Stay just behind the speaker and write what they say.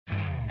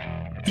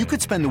You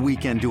could spend the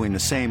weekend doing the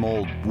same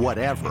old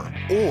whatever,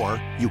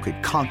 or you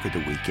could conquer the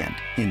weekend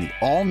in the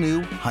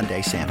all-new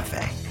Hyundai Santa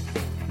Fe.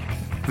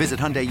 Visit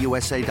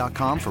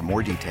HyundaiUSA.com for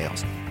more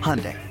details.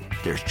 Hyundai,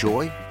 there's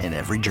joy in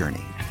every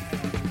journey.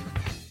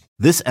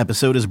 This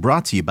episode is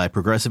brought to you by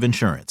Progressive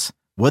Insurance.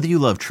 Whether you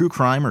love true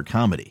crime or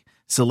comedy,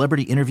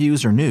 celebrity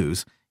interviews or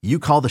news, you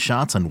call the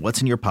shots on what's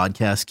in your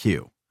podcast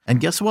queue. And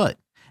guess what?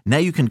 Now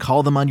you can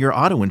call them on your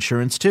auto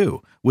insurance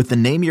too with the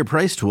Name Your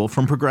Price tool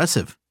from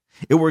Progressive.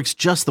 It works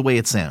just the way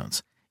it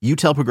sounds. You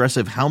tell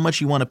Progressive how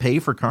much you want to pay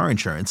for car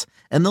insurance,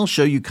 and they'll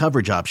show you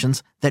coverage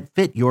options that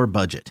fit your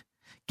budget.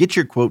 Get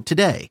your quote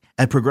today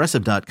at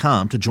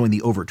Progressive.com to join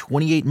the over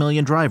 28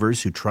 million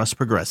drivers who trust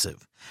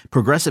Progressive.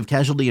 Progressive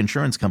Casualty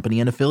Insurance Company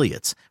and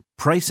Affiliates.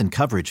 Price and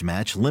coverage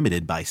match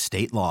limited by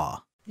state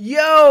law.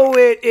 Yo,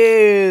 it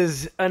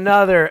is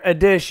another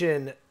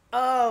edition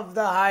of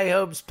the High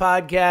Hopes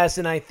Podcast,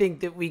 and I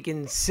think that we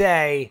can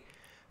say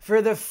for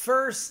the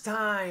first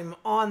time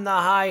on the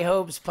High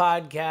Hopes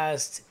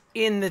Podcast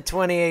in the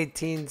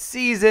 2018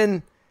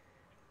 season,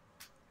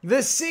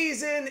 the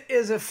season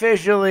is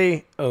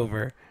officially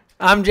over.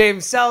 I'm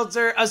James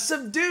Seltzer, a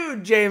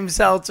subdued James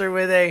Seltzer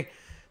with a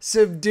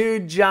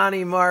subdued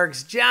Johnny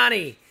Marks.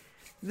 Johnny,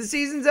 the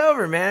season's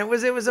over, man.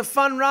 It was a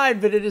fun ride,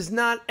 but it has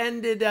not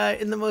ended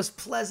in the most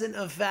pleasant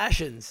of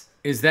fashions.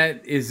 Is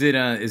that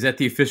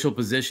the official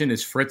position?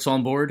 Is Fritz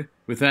on board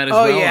with that as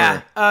well?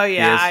 Yeah. Oh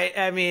yeah.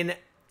 I mean,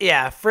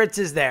 yeah, Fritz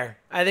is there.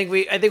 I think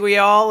we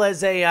all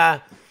as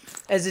a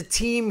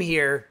team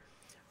here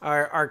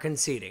are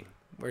conceding.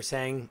 We're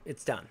saying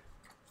it's done.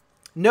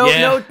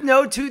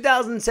 No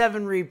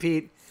 2007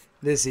 repeat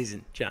this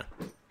season, John.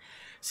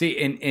 See,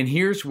 and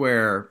here's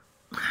where,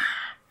 I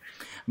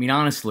mean,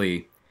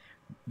 honestly,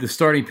 the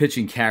starting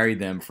pitching carried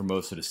them for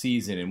most of the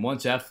season. And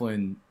once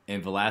Eflin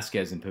and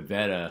Velasquez and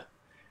Pivetta,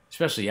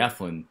 especially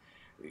Eflin,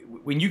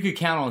 when you could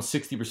count on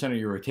 60% of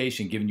your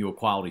rotation giving you a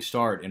quality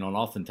start, and on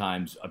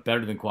oftentimes a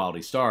better than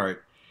quality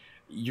start,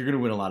 you're going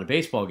to win a lot of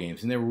baseball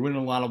games. And they were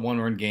winning a lot of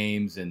one-run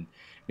games, and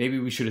maybe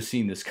we should have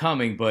seen this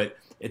coming. But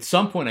at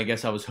some point, I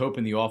guess I was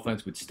hoping the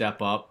offense would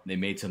step up. They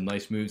made some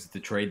nice moves at the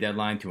trade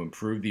deadline to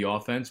improve the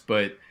offense.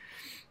 But,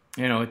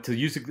 you know, to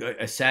use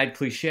a sad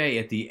cliche,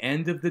 at the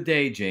end of the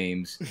day,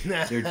 James,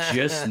 they're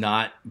just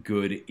not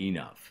good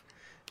enough.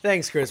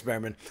 Thanks, Chris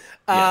Berman.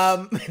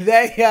 Yes. But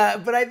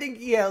I think,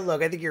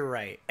 I think you're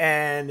right.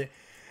 And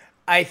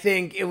I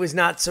think it was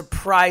not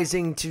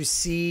surprising to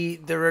see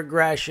the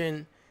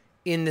regression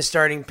in the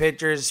starting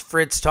pitchers.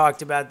 Fritz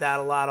talked about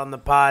that a lot on the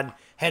pod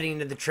heading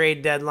to the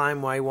trade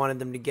deadline, why he wanted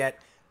them to get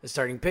the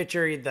starting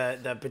pitcher,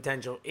 the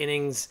potential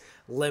innings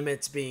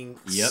limits being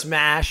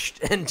smashed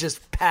and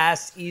just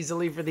passed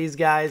easily for these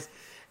guys.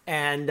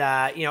 And,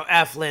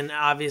 Eflin,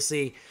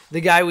 obviously,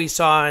 the guy we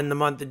saw in the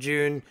month of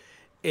June,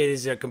 it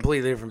is a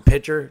completely different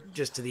pitcher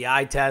just to the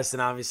eye test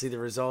and obviously the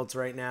results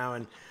right now.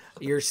 And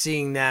you're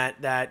seeing that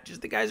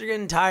just the guys are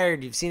getting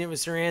tired. You've seen it with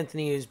Sir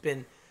Anthony, who's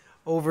been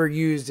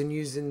overused and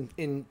used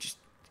in just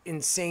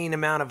insane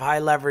amount of high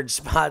leverage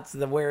spots,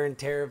 the wear and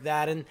tear of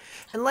that. And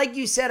like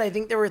you said, I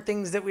think there were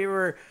things that we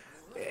were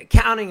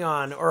counting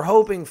on or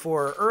hoping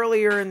for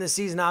earlier in the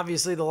season.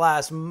 Obviously the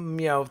last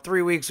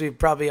 3 weeks we've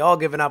probably all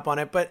given up on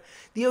it, but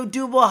the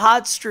Odubel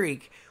hot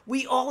streak,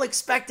 we all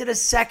expected a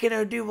second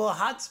Odubel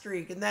hot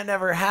streak, and that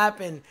never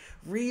happened.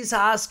 Rhys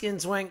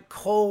Hoskins went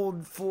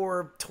cold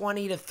for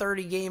 20 to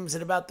 30 games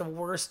at about the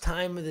worst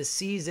time of the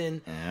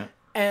season. Yeah.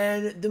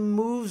 And the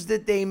moves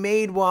that they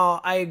made,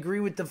 while I agree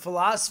with the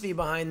philosophy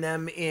behind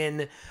them,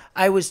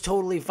 I was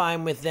totally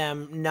fine with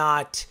them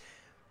not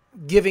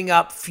giving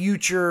up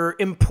future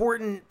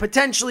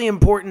potentially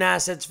important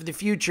assets for the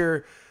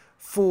future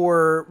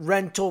for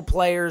rental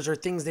players or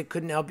things that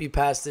couldn't help you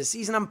past this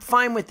season. I'm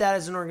fine with that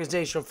as an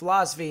organizational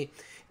philosophy.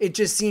 It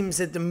just seems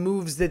that the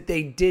moves that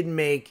they did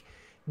make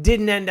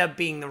didn't end up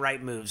being the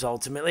right moves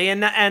ultimately.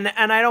 And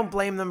I don't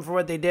blame them for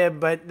what they did,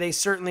 but they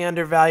certainly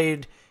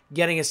undervalued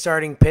getting a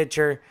starting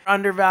pitcher,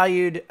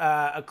 undervalued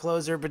a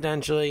closer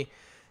potentially.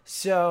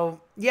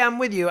 So, yeah, I'm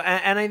with you.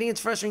 And I think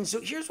it's frustrating.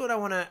 So here's what I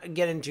want to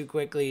get into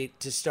quickly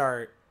to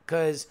start,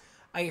 because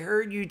I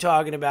heard you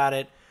talking about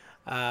it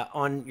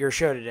on your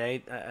show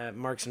today,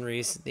 Marks and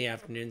Reese, the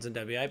afternoons on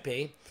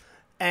WIP.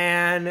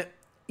 And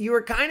you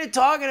were kind of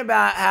talking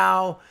about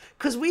how,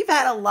 because we've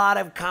had a lot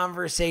of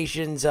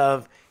conversations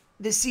of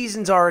the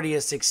season's already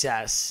a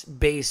success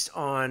based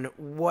on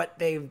what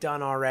they've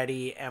done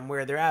already and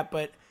where they're at.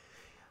 But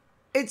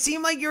it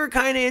seemed like you were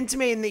kind of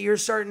intimating that you're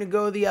starting to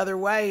go the other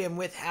way, and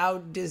with how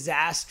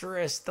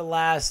disastrous the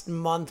last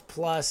month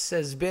and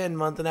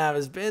a half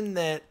has been,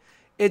 that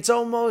it's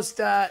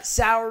almost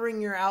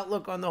souring your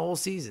outlook on the whole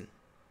season.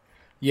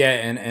 Yeah,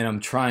 and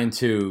I'm trying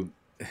to,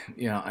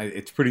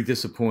 it's pretty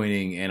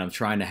disappointing, and I'm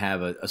trying to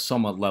have a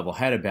somewhat level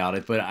head about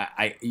it. But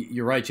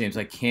you're right, James.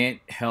 I can't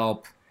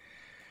help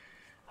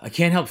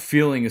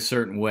feeling a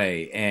certain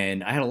way.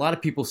 And I had a lot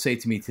of people say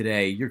to me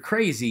today, "You're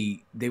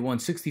crazy. They won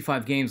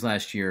 65 games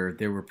last year.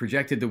 They were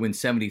projected to win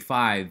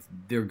 75.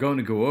 They're going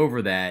to go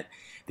over that.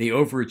 They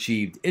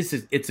overachieved.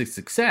 It's a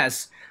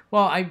success."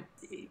 Well,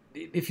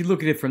 if you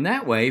look at it from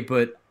that way,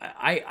 but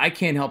I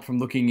can't help from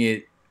looking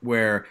at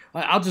where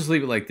I'll just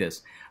leave it like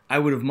this. I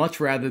would have much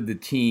rather the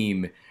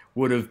team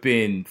would have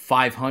been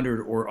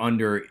 500 or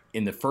under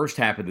in the first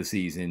half of the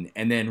season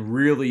and then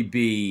really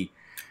be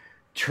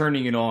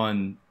turning it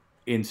on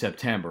in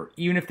September.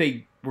 Even if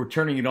they were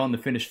turning it on to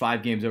finish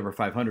 5 games over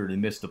 500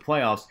 and miss the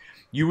playoffs,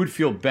 you would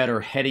feel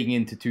better heading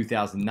into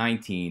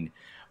 2019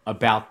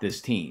 about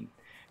this team.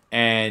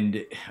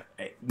 And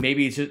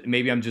maybe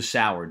I'm just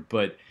soured,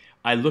 but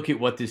I look at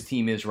what this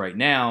team is right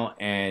now,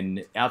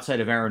 and outside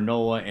of Aaron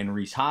Nola and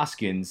Rhys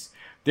Hoskins,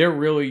 they're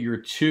really your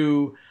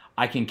two.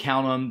 I can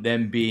count on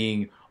them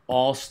being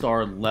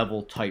all-star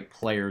level type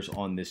players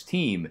on this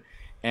team.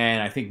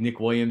 And I think Nick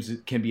Williams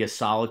can be a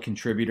solid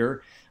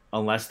contributor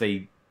unless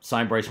they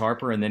sign Bryce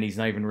Harper, and then he's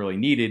not even really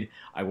needed.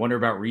 I wonder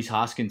about Rhys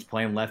Hoskins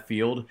playing left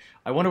field.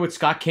 I wonder what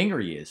Scott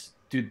Kingery is.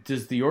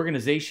 Does the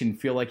organization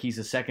feel like he's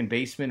a second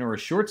baseman or a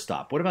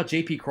shortstop? What about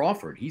J.P.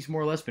 Crawford? He's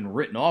more or less been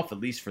written off,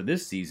 at least for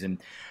this season.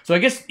 So I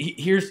guess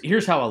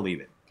here's how I'll leave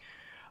it.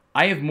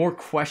 I have more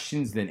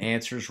questions than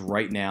answers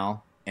right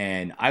now,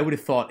 and I would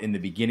have thought in the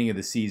beginning of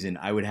the season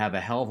I would have a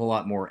hell of a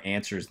lot more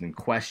answers than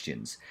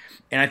questions.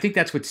 And I think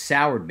that's what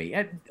soured me.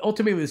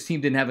 Ultimately, this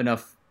team didn't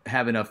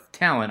have enough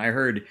talent. I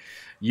heard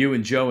you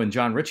and Joe and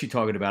John Ritchie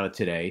talking about it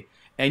today.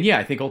 And yeah,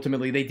 I think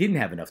ultimately they didn't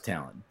have enough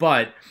talent,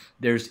 but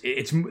there's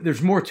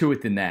more to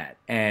it than that.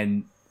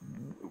 And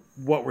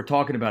what we're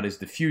talking about is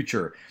the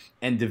future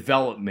and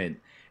development.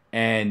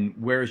 And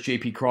where is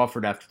J.P.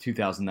 Crawford after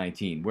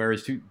 2019? Where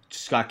is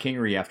Scott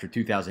Kingery after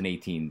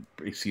 2018?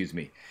 Excuse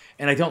me.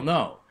 And I don't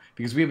know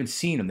because we haven't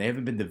seen them. They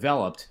haven't been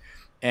developed.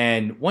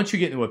 And once you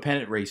get into a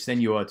pennant race, then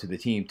you owe it to the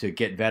team to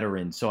get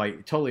veterans. So I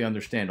totally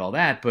understand all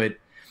that, but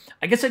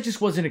I guess I just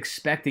wasn't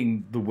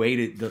expecting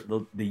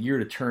the year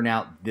to turn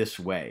out this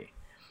way.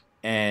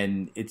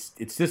 And it's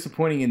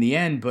disappointing in the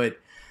end, but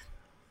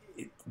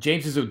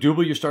James, is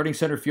Odubel your starting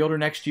center fielder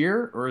next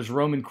year? Or is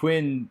Roman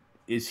Quinn,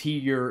 is he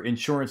your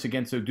insurance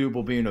against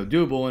Odubel being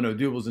Odubel and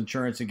Odubel's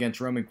insurance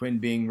against Roman Quinn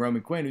being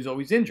Roman Quinn, who's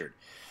always injured?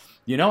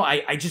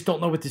 I just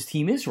don't know what this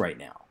team is right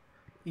now.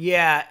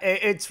 Yeah,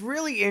 it's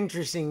really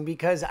interesting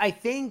because I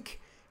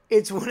think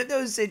it's one of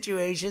those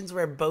situations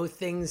where both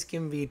things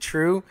can be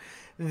true,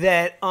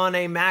 that on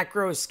a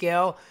macro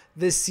scale,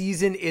 the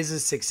season is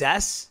a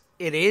success.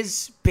 It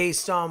is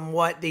based on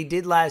what they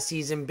did last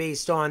season,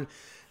 based on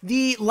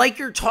like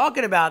you're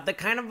talking about, the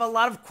kind of a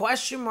lot of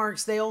question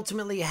marks they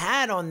ultimately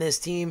had on this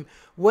team.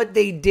 What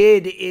they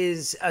did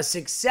is a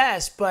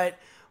success, but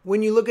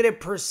when you look at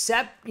it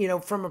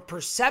from a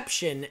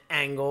perception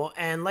angle,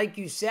 and like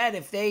you said,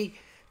 if they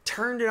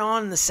turned it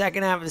on in the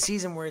second half of the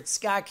season where it's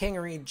Scott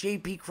Kingery,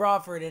 J.P.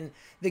 Crawford, and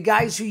the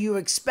guys who you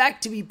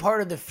expect to be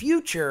part of the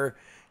future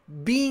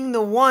being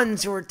the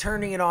ones who are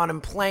turning it on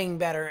and playing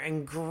better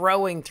and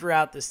growing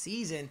throughout the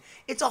season,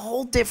 it's a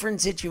whole different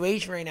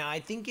situation right now.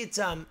 I think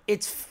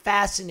it's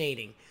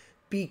fascinating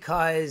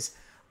because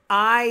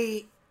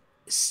I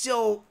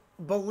still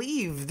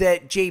believe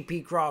that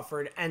J.P.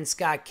 Crawford and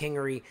Scott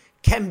Kingery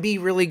can be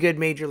really good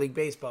Major League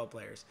Baseball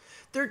players.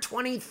 They're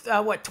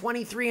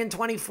 23 and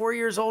 24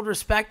 years old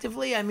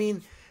respectively. I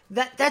mean,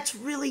 that's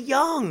really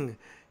young.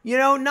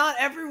 Not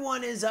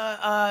everyone is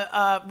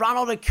a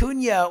Ronald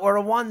Acuna or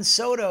a Juan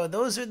Soto.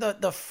 Those are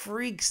the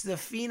freaks, the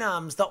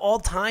phenoms, the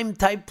all-time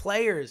type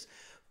players.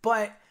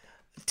 But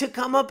to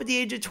come up at the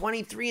age of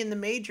 23 in the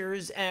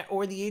majors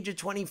or the age of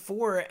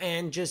 24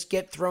 and just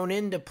get thrown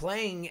into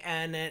playing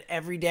at an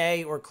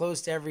everyday or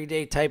close to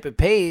everyday type of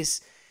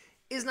pace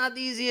is not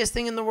the easiest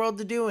thing in the world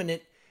to do. And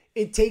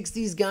it takes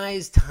these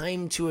guys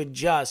time to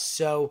adjust.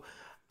 So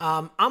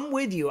I'm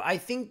with you. I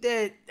think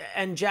that,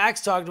 and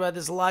Jack's talked about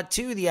this a lot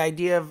too, the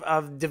idea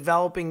of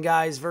developing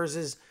guys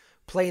versus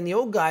playing the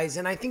old guys.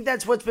 And I think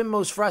that's what's been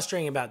most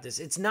frustrating about this.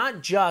 It's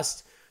not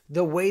just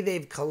the way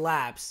they've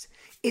collapsed.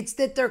 It's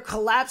that they're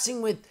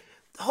collapsing with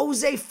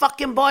Jose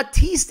fucking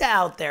Bautista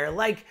out there.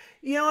 Like,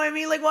 you know what I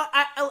mean? Like, well,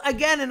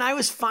 and I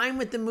was fine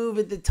with the move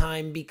at the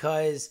time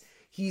because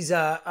he's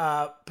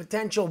a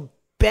potential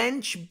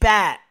bench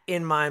bat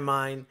in my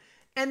mind.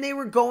 And they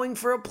were going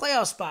for a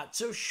playoff spot.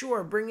 So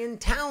sure, bring in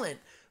talent.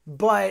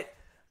 But,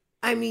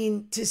 I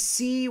mean, to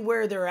see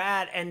where they're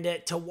at and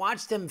to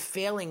watch them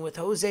failing with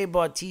Jose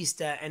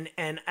Bautista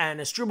and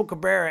Asdrubal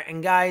Cabrera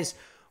and guys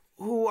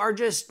who are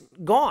just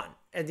gone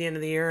at the end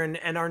of the year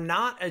and are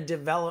not a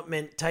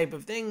development type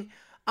of thing,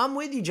 I'm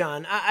with you,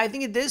 John. I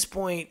think at this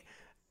point,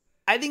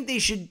 I think they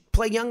should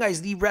play young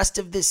guys the rest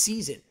of this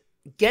season.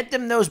 Get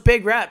them those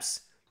big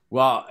reps.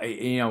 Well,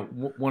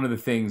 one of the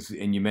things,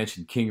 and you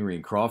mentioned Kingery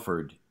and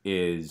Crawford,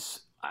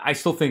 is I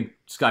still think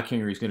Scott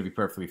Kingery is going to be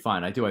perfectly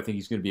fine. I do. I think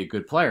he's going to be a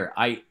good player.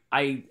 I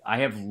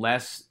have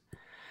less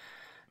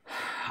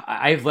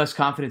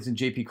confidence in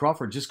J.P.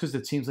 Crawford just because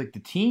it seems like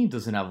the team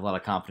doesn't have a lot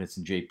of confidence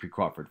in J.P.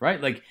 Crawford,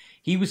 right? Like,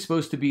 he was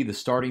supposed to be the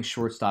starting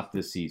shortstop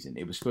this season.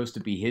 It was supposed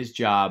to be his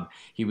job.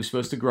 He was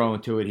supposed to grow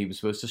into it. He was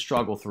supposed to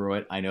struggle through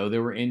it. I know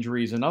there were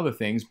injuries and other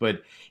things,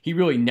 but he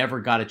really never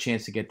got a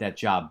chance to get that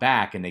job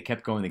back, and they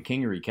kept going to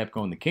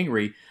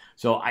Kingery.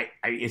 So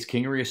is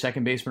Kingery a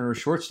second baseman or a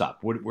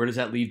shortstop? Where does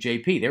that leave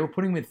JP? They were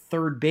putting him at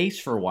third base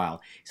for a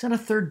while. He's not a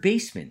third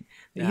baseman.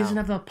 No. He doesn't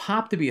have the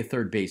pop to be a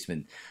third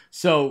baseman.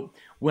 So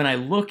when I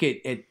look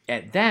at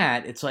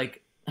that, it's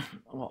like,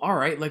 well, all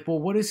right,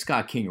 what is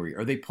Scott Kingery?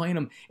 Are they playing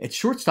him at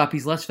shortstop?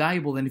 He's less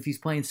valuable than if he's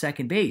playing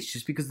second base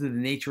just because of the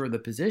nature of the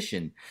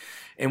position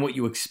and what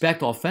you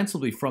expect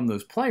offensively from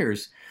those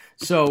players.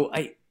 So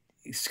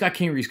Scott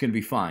Kingery is going to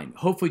be fine.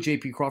 Hopefully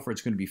J.P.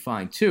 Crawford's going to be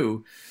fine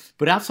too.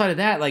 But outside of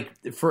that,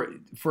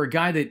 for a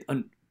guy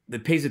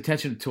that pays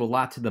attention to a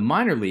lot to the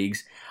minor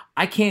leagues,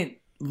 I can't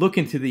look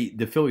into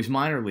the Phillies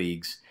minor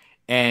leagues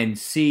and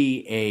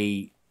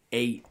see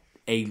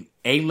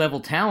a level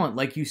talent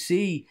like you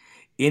see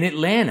in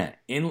Atlanta,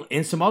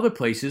 in some other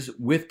places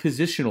with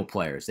positional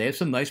players. They have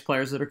some nice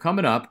players that are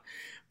coming up,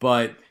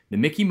 but the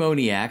Mickey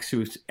Moniaks,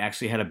 who's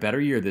actually had a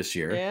better year this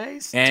year. Yeah,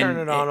 he's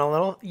turning it on a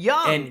little.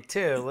 Young,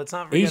 too. Let's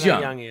not forget how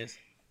young he is.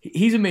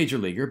 He's a major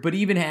leaguer, but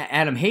even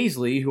Adam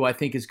Hazley, who I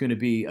think is going to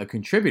be a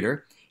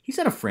contributor, he's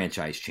not a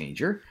franchise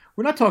changer.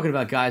 We're not talking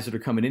about guys that are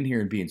coming in here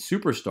and being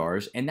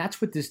superstars, and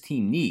that's what this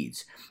team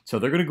needs. So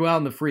they're going to go out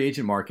in the free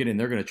agent market, and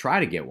they're going to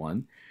try to get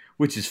one,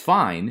 which is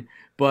fine.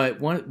 But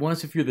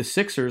once if you're the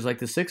Sixers,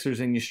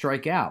 and you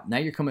strike out, now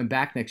you're coming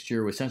back next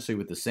year essentially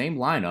with the same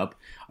lineup.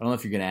 I don't know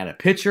if you're going to add a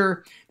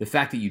pitcher. The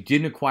fact that you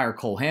didn't acquire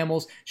Cole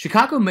Hamels.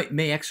 Chicago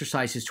may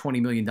exercise his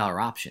 $20 million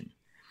option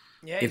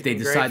if they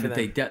decide that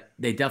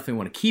they definitely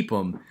want to keep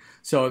him.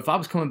 So if I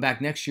was coming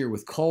back next year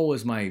with Cole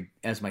as my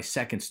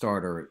second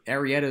starter,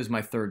 Arrieta as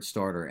my third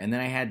starter, and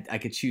then I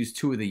could choose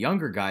two of the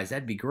younger guys,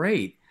 that'd be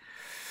great.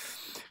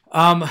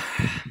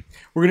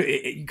 We're gonna,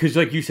 because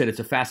like you said, it's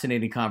a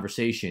fascinating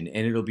conversation,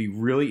 and it'll be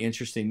really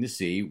interesting to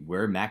see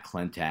where Matt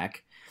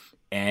Klentak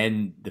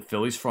and the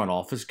Phillies front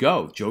office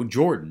go. Joe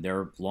Jordan,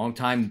 their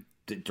longtime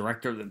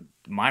director, the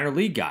minor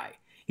league guy,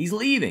 he's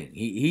leaving.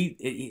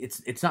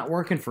 It's not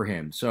working for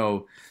him.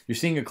 So you're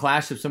seeing a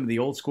clash of some of the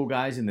old school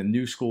guys and the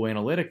new school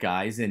analytic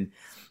guys, and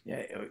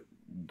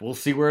we'll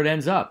see where it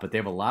ends up. But they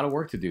have a lot of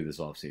work to do this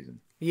offseason.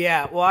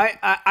 Yeah, well,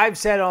 I've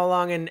said all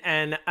along,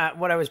 and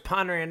what I was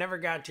pondering, I never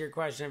got to your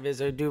question of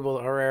is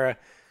Odubel Herrera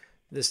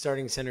the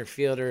starting center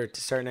fielder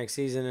to start next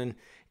season. And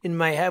in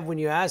my head, when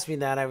you asked me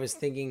that, I was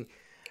thinking,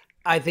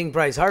 I think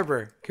Bryce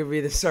Harper could be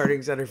the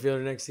starting center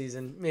fielder next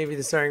season, maybe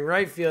the starting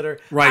right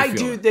fielder. I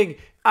do think,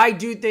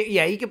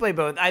 yeah, he could play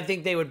both. I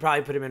think they would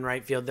probably put him in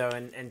right field, though,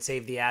 and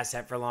save the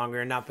asset for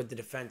longer and not put the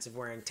defensive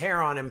wear and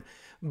tear on him.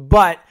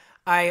 But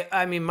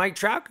I mean, Mike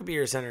Trout could be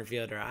your center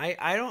fielder.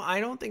 I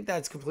don't think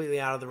that's completely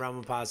out of the realm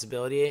of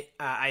possibility.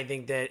 I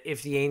think that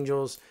if the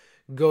Angels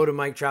go to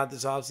Mike Trout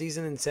this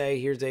offseason and say,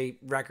 here's a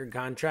record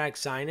contract,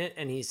 sign it,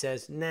 and he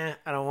says, nah,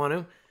 I don't want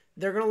to,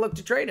 they're going to look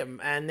to trade him,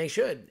 and they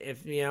should.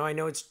 If I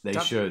know it's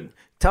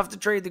tough to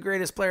trade the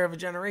greatest player of a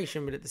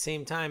generation, but at the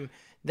same time,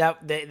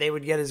 that they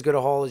would get as good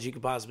a haul as you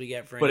could possibly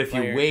get for any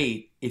player. But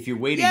if you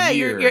wait a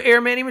year,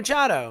 you're Manny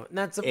Machado. And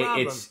that's the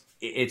problem.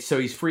 So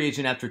he's free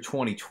agent after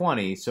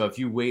 2020. So if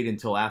you wait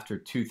until after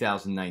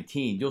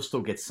 2019, you'll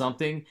still get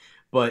something,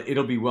 but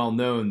it'll be well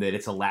known that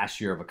it's a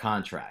last year of a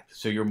contract.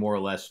 So you're more or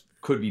less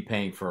could be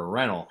paying for a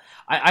rental.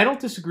 I don't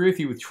disagree with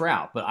you with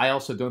Trout, but I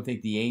also don't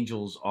think the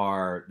Angels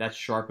are that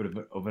sharp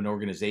of an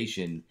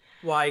organization.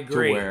 Well, I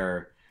agree. To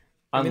where,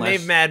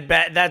 they've mad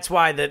bet. That's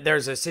why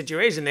there's a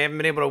situation they haven't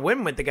been able to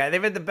win with the guy.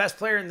 They've had the best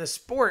player in the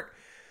sport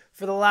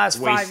for the last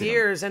 5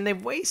 years, and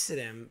they've wasted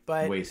him.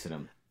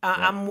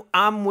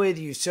 I'm with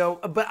you. So,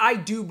 but I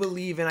do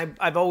believe, and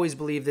I've always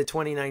believed that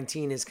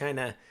 2019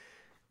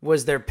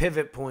 was their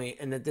pivot point,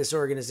 and that this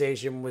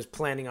organization was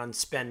planning on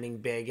spending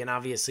big. And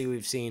obviously,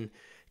 we've seen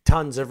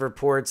tons of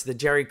reports. The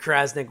Jerry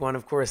Krasnick one,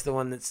 of course, the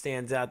one that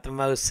stands out the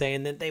most,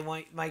 saying that they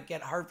might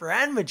get Harper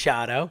and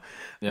Machado,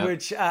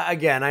 which,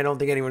 again, I don't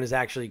think anyone is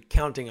actually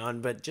counting on,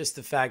 but just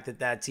the fact that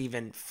that's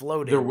even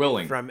floating They're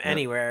willing. From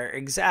anywhere.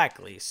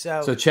 Exactly.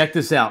 So check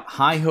this out.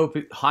 High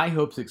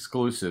Hopes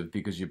exclusive,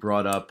 because you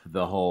brought up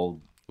the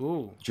whole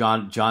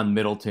John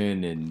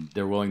Middleton, and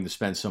they're willing to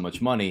spend so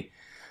much money.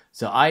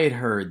 So I had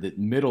heard that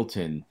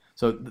Middleton...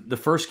 So the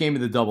first game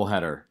of the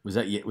doubleheader, was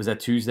that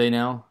Tuesday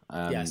now?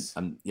 Yes.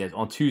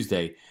 On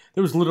Tuesday,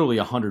 there was literally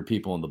 100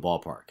 people in the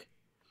ballpark.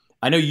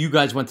 I know you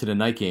guys went to the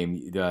night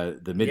game,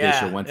 the midday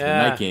show went to the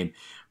night game,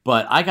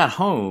 but I got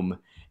home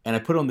and I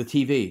put on the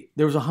TV.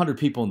 There was 100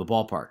 people in the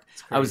ballpark.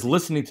 I was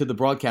listening to the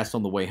broadcast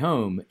on the way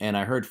home, and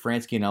I heard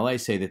Fransky in LA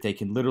say that they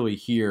can literally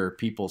hear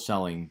people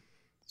selling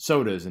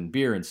sodas and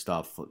beer and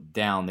stuff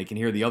down. They can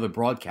hear the other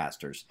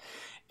broadcasters.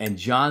 And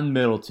John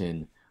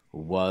Middleton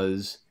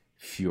was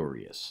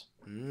furious.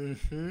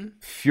 Mm-hmm.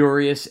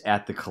 Furious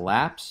at the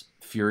collapse,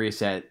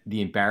 furious at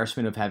the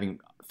embarrassment of having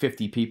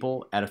 50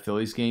 people at a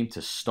Phillies game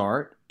to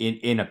start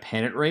in a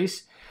pennant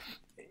race.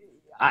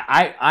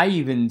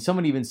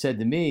 Someone even said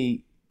to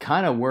me,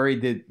 kind of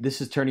worried that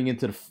this is turning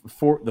into the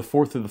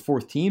fourth of the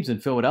fourth teams in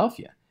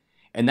Philadelphia,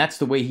 and that's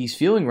the way he's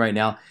feeling right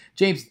now.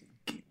 James,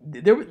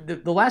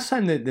 the last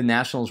time the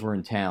Nationals were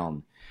in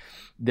town,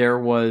 there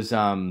was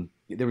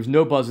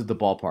no buzz at the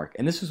ballpark,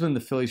 and this was when the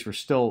Phillies were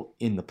still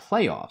in the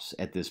playoffs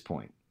at this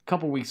point. A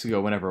couple weeks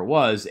ago, whenever it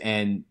was,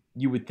 and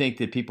you would think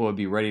that people would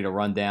be ready to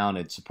run down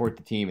and support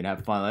the team and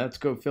have fun. Let's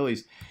go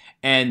Phillies.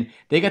 And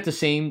they got the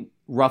same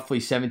roughly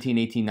 17,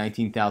 18,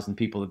 19,000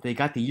 people that they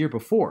got the year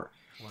before.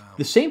 Wow.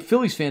 The same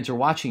Phillies fans are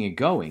watching and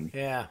going.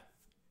 Yeah.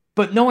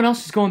 But no one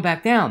else is going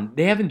back down.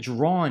 They haven't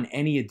drawn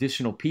any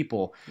additional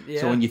people. Yeah,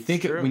 so when you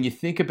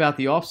think about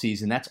the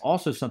offseason, that's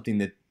also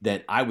something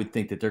that I would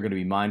think that they're going to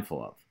be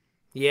mindful of.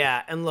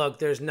 Yeah, and look,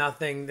 there's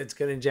nothing that's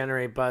going to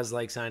generate buzz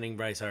like signing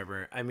Bryce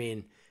Harper. I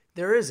mean,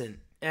 there isn't.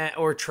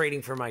 Or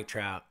trading for Mike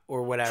Trout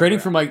or whatever. Trading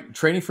for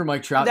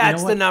Mike Trout.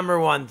 That's the number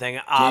one thing,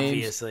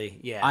 obviously.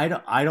 James, yeah.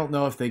 I don't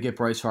know if they get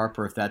Bryce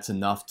Harper, if that's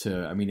enough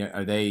to. I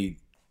mean,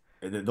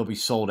 they'll be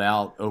sold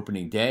out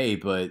opening day,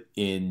 but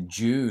in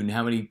June,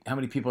 how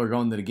many people are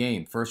going to the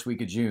game? First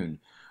week of June,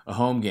 a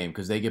home game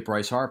because they get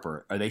Bryce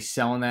Harper. Are they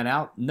selling that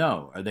out?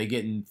 No. Are they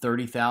getting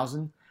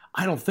 30,000?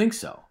 I don't think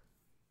so.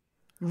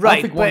 Right, I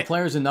don't think one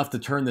player is enough to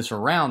turn this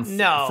around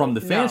from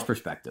the fans'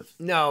 perspective.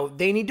 No,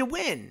 they need to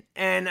win.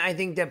 And I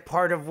think that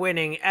part of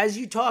winning, as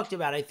you talked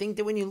about, I think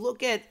that when you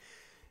look at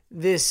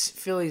this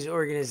Phillies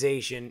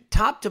organization,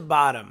 top to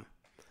bottom,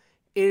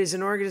 it is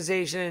an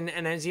organization,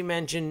 and as you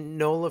mentioned,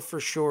 Nola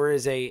for sure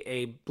is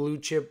a blue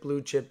chip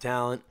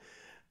talent.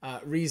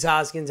 Rhys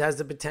Hoskins has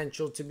the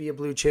potential to be a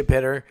blue chip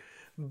hitter.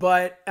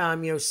 But,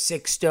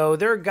 Sixto,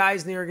 there are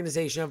guys in the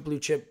organization who have blue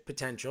chip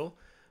potential.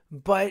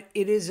 But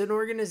it is an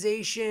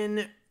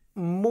organization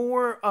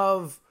more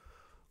of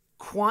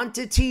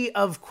quantity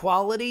of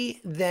quality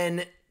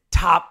than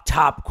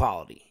top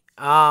quality.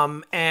 But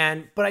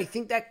I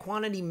think that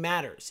quantity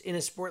matters in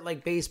a sport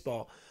like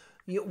baseball.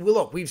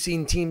 Look, we've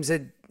seen teams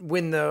that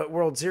win the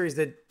World Series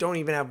that don't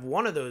even have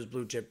one of those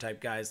blue chip type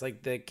guys,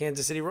 like the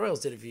Kansas City Royals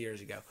did a few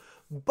years ago.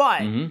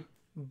 But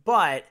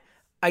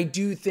I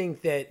do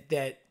think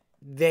that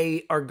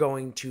they are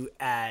going to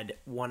add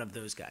one of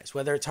those guys,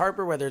 whether it's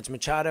Harper, whether it's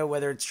Machado,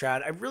 whether it's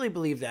Trout. I really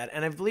believe that.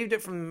 And I've believed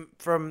it from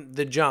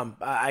the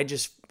jump.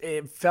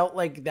 It felt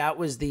like that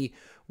was the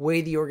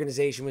way the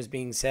organization was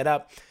being set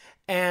up.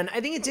 And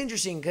I think it's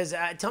interesting because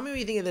tell me what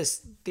you think of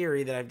this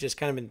theory that I've just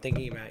kind of been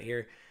thinking about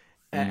here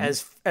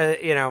as,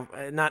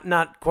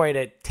 not quite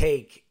a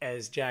take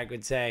as Jag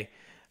would say,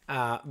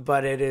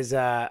 but it is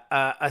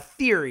a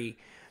theory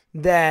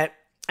that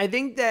I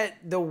think that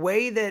the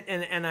way that,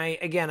 and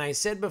I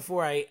said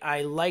before,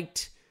 I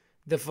liked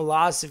the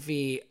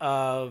philosophy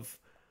of,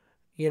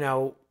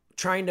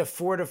 trying to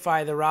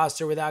fortify the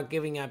roster without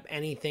giving up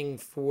anything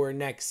for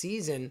next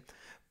season.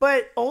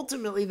 But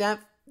ultimately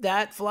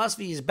that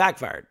philosophy is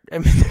backfired. I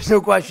mean, there's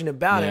no question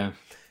about it.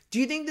 Do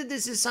you think that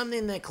this is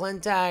something that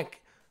Klentak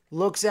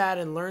looks at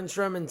and learns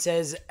from and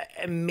says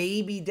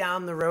maybe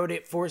down the road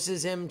it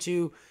forces him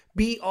to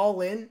be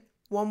all in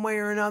one way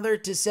or another,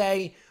 to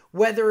say,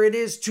 whether it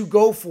is to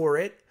go for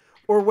it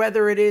or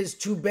whether it is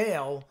to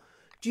bail?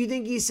 Do you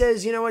think he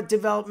says, you know what,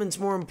 development's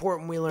more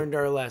important, we learned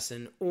our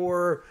lesson?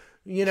 Or,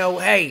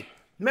 hey,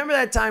 remember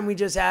that time we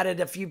just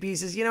added a few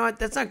pieces? You know what,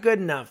 that's not good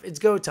enough. It's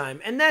go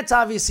time. And that's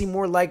obviously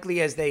more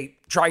likely as they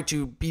try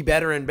to be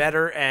better and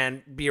better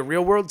and be a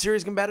real World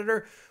Series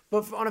competitor.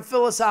 But on a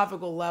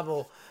philosophical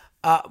level,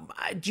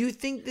 do you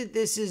think that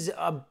this is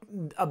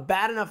a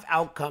bad enough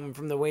outcome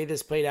from the way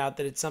this played out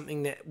that it's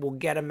something that will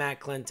get a Matt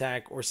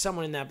Klentak or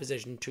someone in that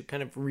position to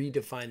kind of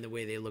redefine the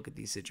way they look at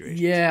these situations?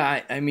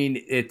 Yeah, I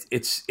mean,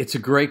 it's a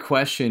great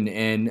question.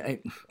 And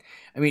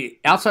I mean,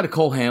 outside of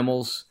Cole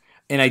Hamels,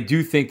 and I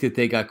do think that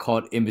they got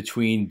caught in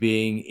between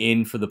being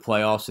in for the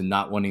playoffs and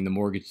not wanting to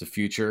mortgage the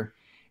future.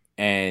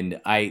 And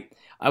I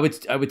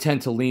would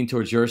tend to lean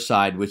towards your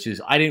side, which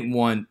is I didn't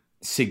want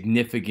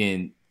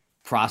significant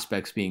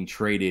prospects being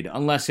traded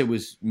unless it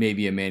was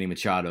maybe a Manny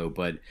Machado,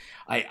 but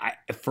I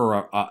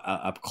for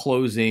a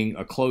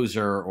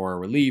closer or a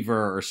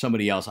reliever or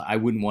somebody else, I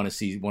wouldn't want to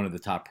see one of the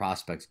top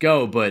prospects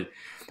go. But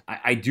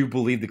I do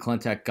believe the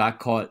Klentak got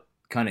caught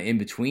kind of in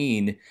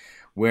between,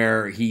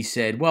 where he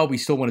said, well, we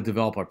still want to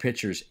develop our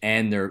pitchers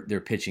and they're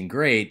pitching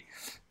great,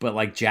 but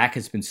like Jack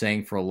has been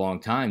saying for a long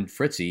time,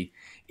 Fritzy,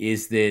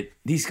 is that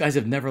these guys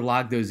have never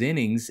logged those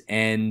innings,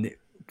 and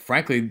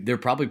frankly they're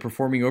probably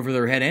performing over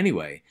their head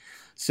anyway.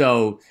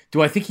 So,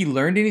 do I think he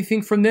learned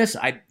anything from this?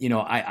 I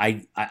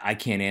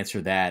can't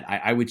answer that.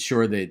 I would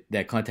sure that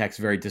Klentak's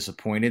very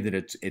disappointed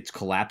that it's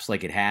collapsed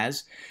like it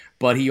has,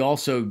 but he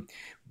also,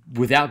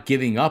 without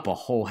giving up a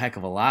whole heck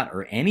of a lot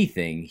or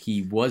anything,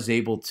 he was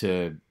able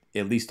to,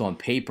 at least on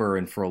paper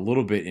and for a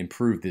little bit,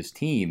 improve this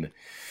team.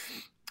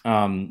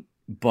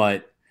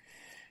 But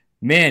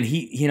man,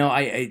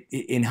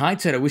 in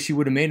hindsight, I wish he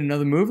would have made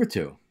another move or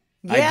two.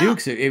 Yeah. I do,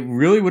 because it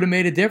really would have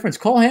made a difference.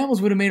 Cole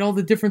Hamels would have made all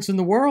the difference in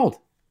the world.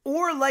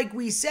 Or like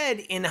we said,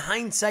 in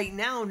hindsight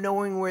now,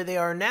 knowing where they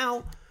are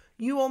now,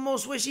 you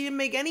almost wish he didn't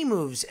make any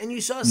moves. And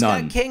you saw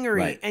Scott Kingery,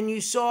 right, and you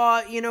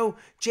saw,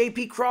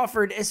 J.P.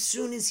 Crawford as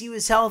soon as he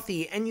was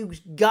healthy. And you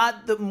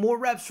got the more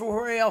reps for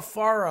Jorge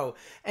Alfaro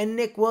and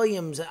Nick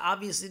Williams.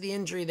 Obviously the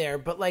injury there.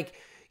 But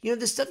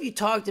the stuff you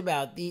talked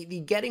about, the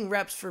getting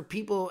reps for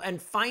people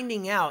and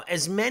finding out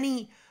as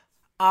many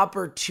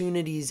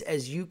opportunities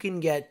as you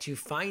can get to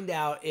find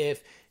out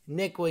if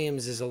Nick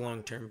Williams is a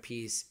long-term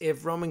piece,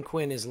 if Roman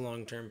Quinn is a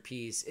long-term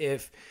piece,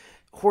 if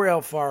Jorge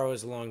Alfaro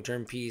is a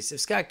long-term piece,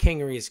 if Scott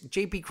Kingery is,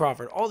 J.P.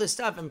 Crawford, all this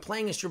stuff, and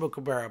playing Asdrubal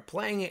Cabrera,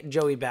 playing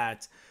Joey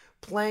Bats,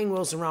 playing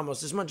Wilson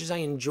Ramos, as much as I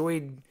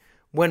enjoyed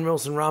when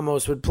Wilson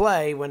Ramos would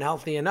play, when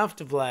healthy enough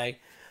to play,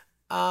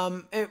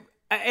 it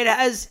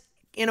has,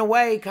 in a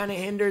way, kind of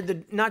hindered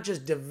the not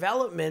just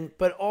development,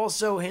 but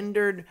also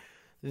hindered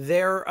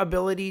their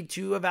ability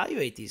to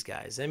evaluate these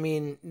guys. I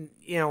mean,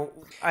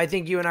 I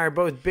think you and I are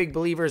both big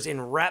believers in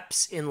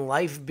reps in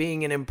life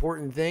being an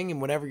important thing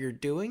in whatever you're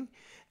doing.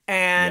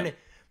 And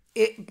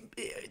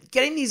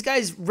getting these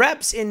guys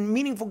reps in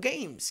meaningful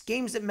games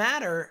that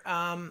matter,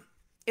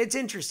 it's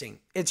interesting.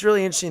 It's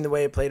really interesting the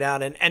way it played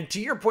out. And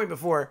to your point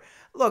before,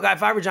 look,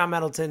 if I were John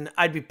Middleton,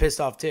 I'd be pissed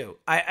off too.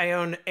 I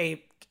own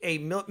a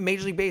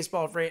Major League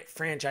Baseball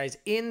franchise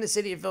in the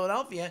city of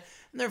Philadelphia,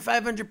 and there are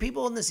 500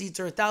 people in the seats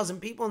or 1,000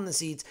 people in the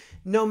seats.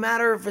 No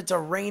matter if it's a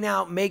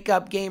rain-out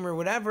makeup game or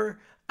whatever,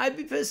 I'd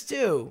be pissed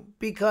too,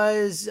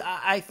 because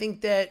I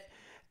think that,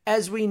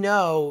 as we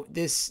know,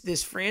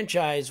 this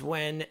franchise,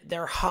 when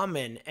they're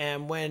humming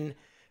and when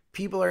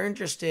people are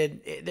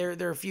interested, there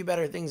are a few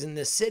better things in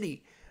this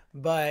city.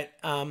 But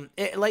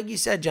like you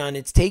said, John,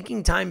 it's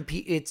taking time.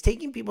 It's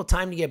taking people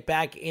time to get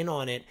back in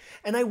on it,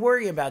 and I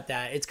worry about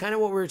that. It's kind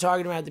of what we were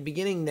talking about at the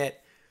beginning,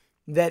 that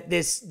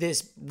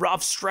this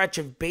rough stretch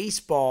of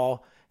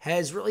baseball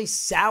has really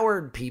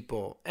soured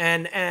people,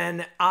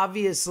 and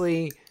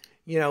obviously,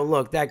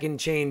 look, that can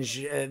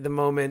change the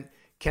moment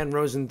Ken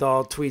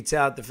Rosenthal tweets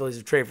out the Phillies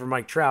have traded for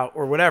Mike Trout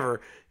or whatever.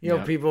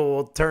 People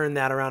will turn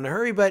that around in a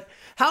hurry. But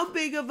how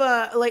big of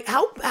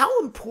how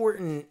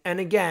important, and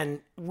again,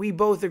 we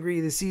both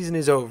agree the season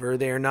is over.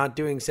 They are not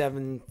doing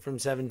 17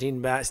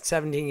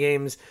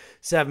 games,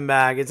 7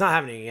 bag. It's not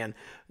happening again.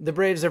 The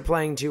Braves are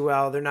playing too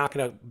well. They're not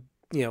going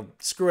to,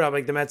 screw it up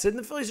like the Mets did. And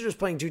the Phillies are just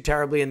playing too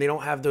terribly, and they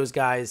don't have those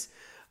guys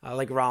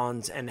like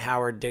Rollins and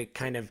Howard to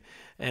kind of,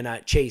 and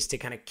Chase to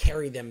kind of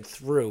carry them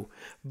through.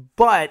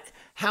 But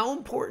how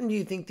important do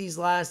you think these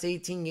last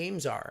 18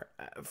 games are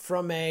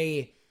from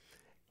a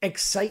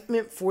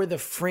excitement for the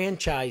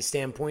franchise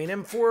standpoint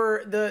and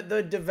for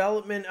the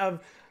development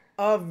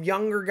of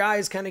younger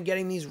guys kind of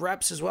getting these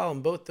reps as well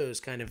in both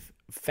those kind of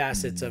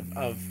facets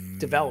of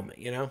development,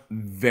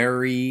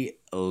 Very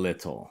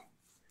little.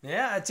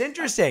 Yeah, it's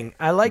interesting.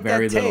 I like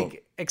Very that take. little.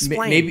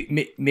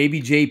 Explain.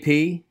 Maybe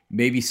JP,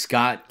 maybe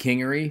Scott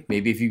Kingery,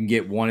 maybe if you can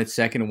get one at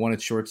second and one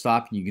at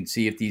shortstop, you can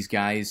see if these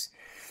guys,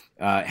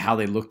 how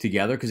they look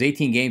together. Because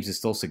 18 games is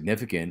still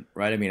significant,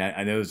 right? I mean,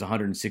 I know there's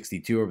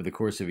 162 over the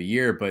course of a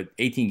year, but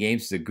 18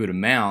 games is a good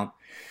amount.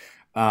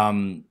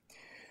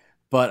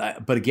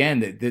 But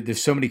again,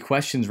 there's so many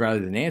questions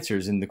rather than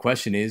answers. And the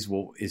question is,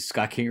 well, is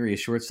Scott Kingery a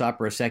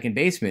shortstop or a second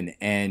baseman?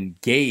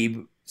 And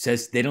Gabe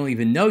says they don't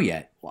even know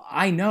yet. Well,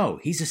 I know.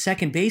 He's a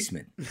second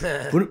baseman.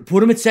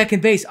 Put him at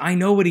second base. I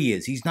know what he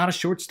is. He's not a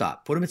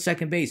shortstop. Put him at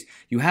second base.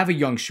 You have a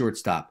young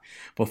shortstop.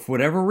 But for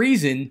whatever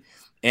reason,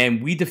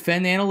 and we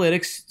defend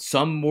analytics,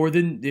 some more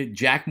than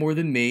Jack, more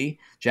than me,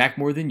 Jack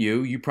more than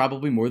you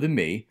probably more than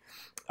me.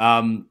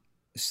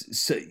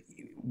 So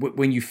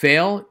when you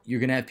fail, you're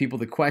going to have people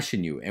that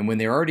question you. And when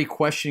they're already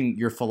questioning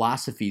your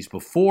philosophies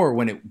before,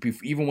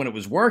 even when it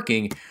was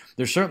working,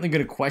 they're certainly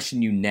going to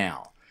question you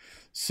now.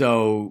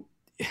 So,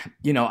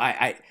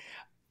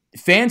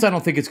 fans, I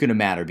don't think it's going to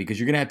matter because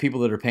you're going to have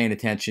people that are paying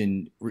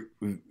attention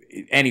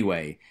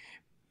anyway.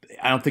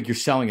 I don't think you're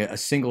selling a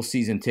single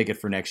season ticket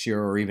for next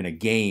year or even a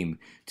game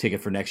ticket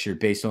for next year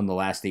based on the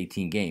last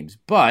 18 games.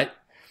 But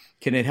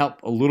can it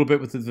help a little bit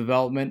with the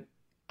development?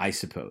 I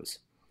suppose.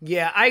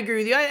 Yeah, I agree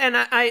with you. And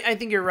I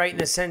think you're right in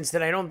the sense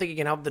that I don't think it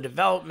can help the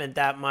development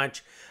that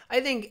much.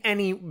 I think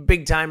any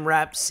big-time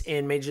reps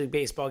in Major League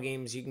Baseball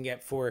games you can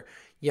get for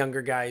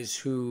younger guys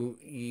who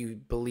you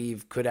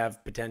believe could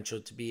have potential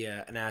to be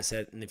an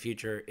asset in the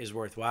future is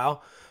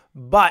worthwhile.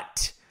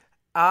 But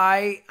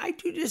I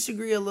do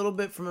disagree a little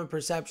bit from a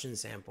perception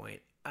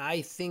standpoint.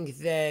 I think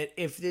that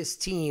if this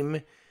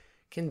team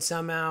can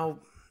somehow,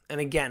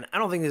 and again, I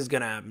don't think this is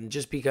going to happen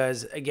just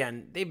because,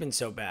 again, they've been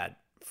so bad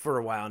for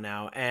a while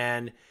now,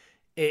 and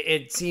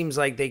it seems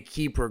like they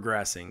keep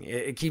regressing.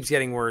 It keeps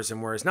getting worse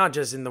and worse, not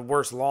just in the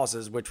worst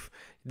losses, which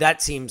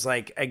that seems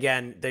like,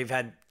 again, they've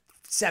had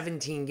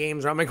 17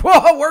 games where I'm like,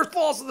 whoa, worst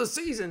loss of the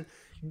season,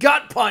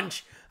 gut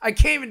punch. I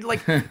can't even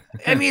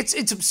I mean,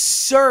 it's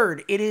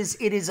absurd. It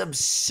is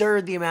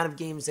absurd the amount of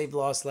games they've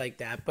lost like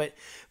that. But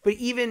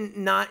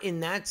even not in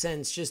that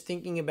sense, just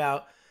thinking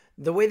about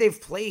the way they've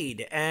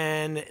played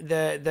and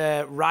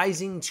the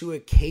rising to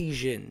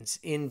occasions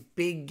in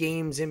big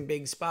games in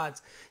big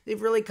spots,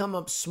 they've really come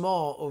up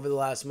small over the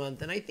last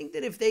month. And I think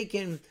that if they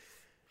can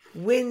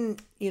win,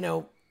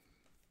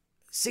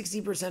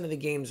 60% of the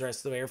games the rest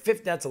of the way, or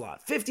 50, that's a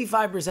lot.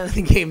 55% of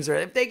the games, or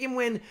if they can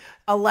win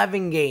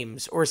 11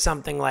 games or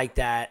something like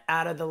that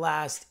out of the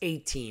last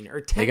 18 or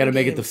 10 they got to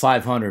make it to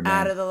 500, man.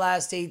 Out of the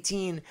last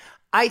 18,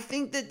 I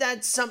think that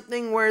that's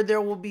something where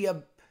there will be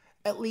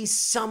at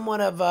least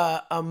somewhat of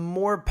a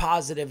more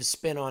positive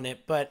spin on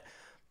it. But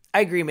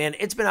I agree, man.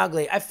 It's been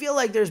ugly. I feel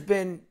like there's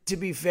been, to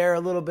be fair, a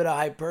little bit of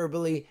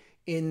hyperbole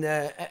in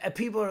the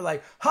people are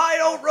like, I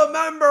don't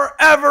remember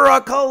ever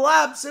a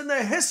collapse in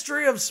the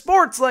history of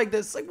sports like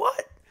this. Like,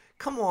 what?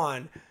 Come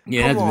on.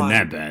 Yeah, it hasn't been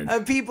that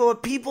bad.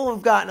 People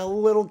have gotten a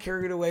little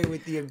carried away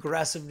with the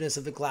aggressiveness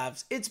of the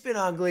collapse. It's been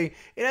ugly.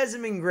 It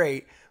hasn't been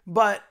great.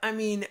 But I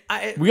mean,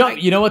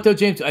 you know what though,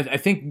 James? I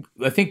think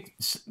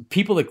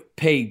people that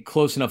pay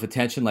close enough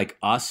attention, like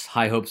us,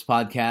 High Hopes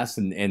podcast,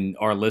 and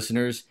our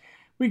listeners,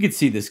 we could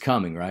see this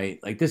coming, right?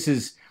 Like this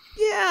is.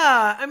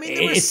 Yeah, I mean,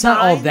 it's signs.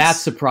 Not all that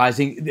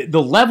surprising.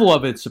 The level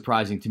of it's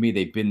surprising to me.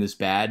 They've been this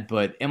bad,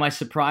 but am I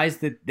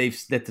surprised that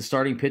the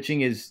starting pitching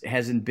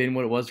hasn't been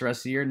what it was the rest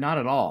of the year? Not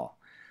at all.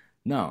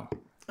 No.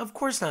 Of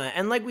course not.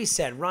 And like we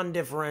said, run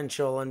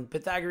differential and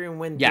Pythagorean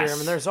wind theorem,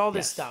 and there's all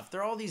this stuff.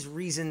 There are all these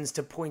reasons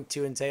to point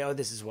to and say, oh,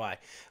 this is why.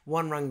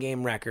 1-run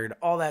game record,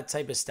 all that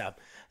type of stuff.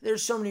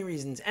 There's so many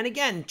reasons. And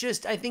again,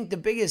 just I think the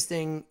biggest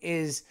thing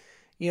is,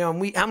 how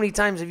many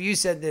times have you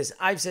said this?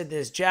 I've said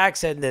this. Jack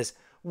said this.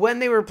 When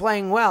they were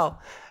playing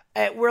well,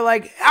 we're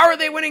like, how are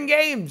they winning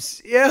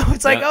games?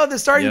 It's like, the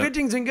starting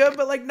pitching's been good,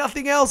 but like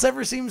nothing else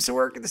ever seems to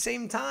work at the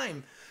same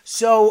time.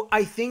 So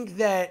I think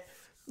that,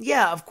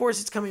 of course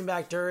it's coming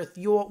back to earth.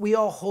 We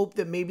all hope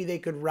that maybe they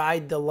could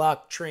ride the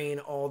luck train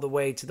all the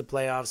way to the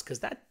playoffs because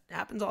that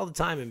happens all the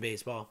time in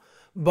baseball.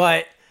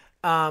 But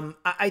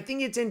I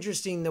think it's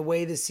interesting the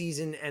way the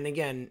season, and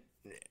again,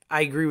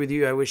 I agree with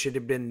you. I wish it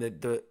had been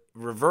the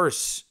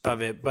reverse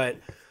of it, but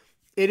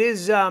it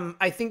is,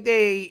 I think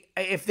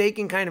if they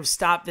can kind of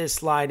stop this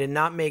slide and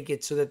not make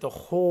it so that the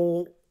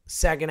whole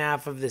second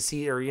half of the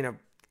season, or,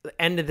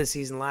 end of the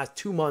season, last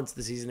 2 months of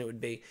the season it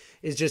would be,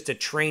 is just a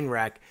train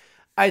wreck.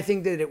 I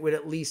think that it would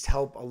at least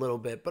help a little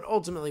bit. But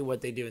ultimately what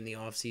they do in the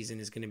offseason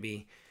is going to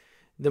be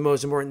the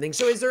most important thing.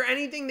 So is there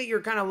anything that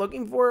you're kind of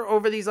looking for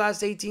over these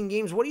last 18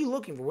 games? What are you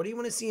looking for? What do you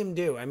want to see him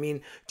do? I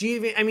mean,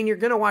 you're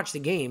going to watch the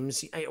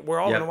games. We're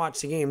all going to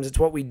watch the games. It's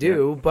what we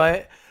do.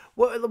 But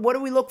what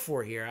do we look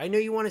for here? I know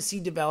you want to see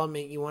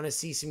development. You want to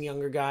see some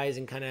younger guys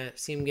and kind of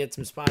see them get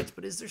some spots.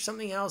 But is there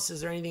something else? Is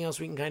there anything else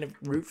we can kind of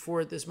root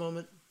for at this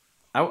moment?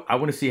 I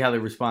want to see how they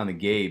respond to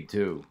Gabe,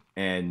 too.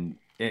 And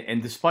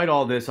despite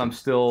all this, I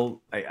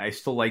still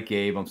like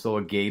Gabe. I'm still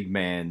a Gabe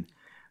man.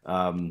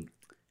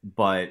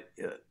 But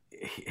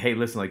hey,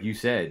 listen, like you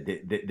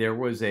said, there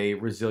was a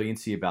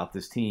resiliency about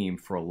this team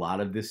for a lot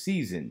of this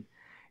season,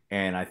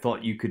 and I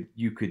thought you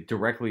could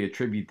directly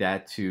attribute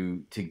that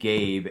to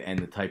Gabe and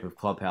the type of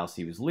clubhouse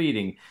he was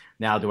leading.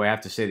 Now, do I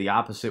have to say the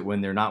opposite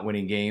when they're not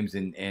winning games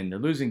and they're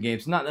losing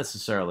games? Not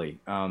necessarily.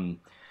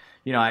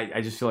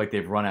 I just feel like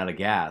they've run out of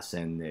gas,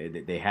 and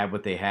they had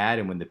what they had,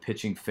 and when the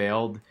pitching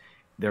failed,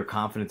 their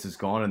confidence is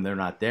gone and they're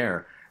not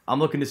there. I'm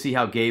looking to see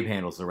how Gabe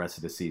handles the rest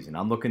of the season.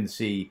 I'm looking to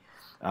see.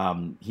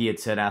 He had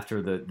said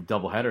after the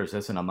doubleheaders,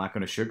 listen, I'm not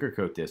going to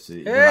sugarcoat this.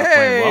 You're not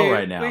playing well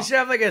right now. We should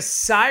have like a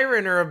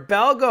siren or a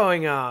bell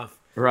going off.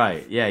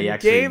 Right. Yeah.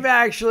 Gabe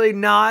actually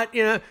not,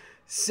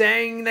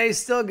 saying they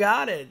still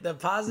got it. The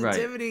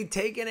positivity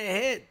taking a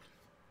hit.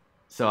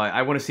 So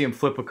I want to see him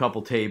flip a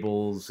couple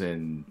tables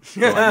and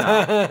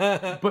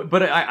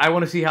but I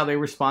want to see how they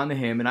respond to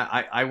him, and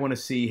I want to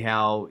see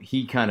how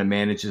he kind of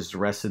manages the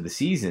rest of the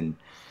season.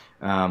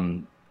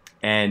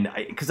 And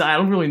because I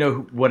don't really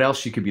know what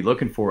else you could be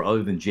looking for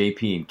other than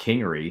JP and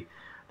Kingery.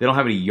 They don't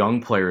have any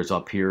young players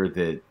up here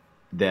that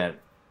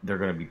they're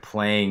going to be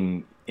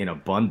playing in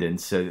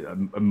abundance.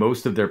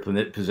 Most of their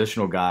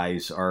positional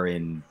guys are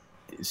in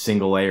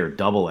single A or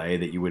double A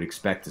that you would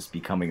expect to be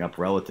coming up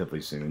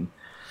relatively soon.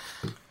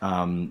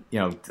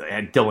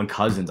 Dylan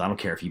Cousins, I don't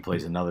care if he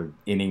plays another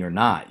inning or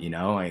not. He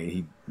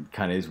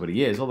kind of is what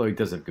he is, although he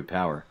does have good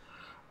power.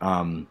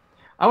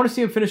 I want to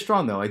see him finish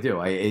strong, though. I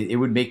do. It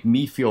would make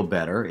me feel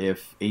better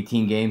if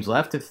 18 games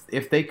left,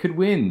 if they could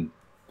win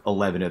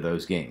 11 of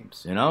those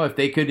games. If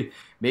they could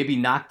maybe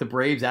knock the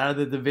Braves out of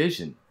the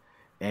division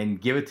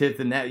and give it to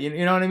the net.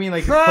 You know what I mean?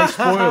 Like play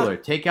spoiler,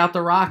 take out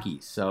the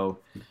Rockies. So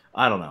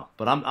I don't know,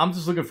 but I'm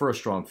just looking for a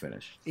strong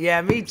finish.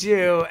 Yeah, me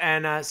too.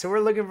 And so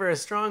we're looking for a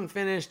strong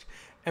finish,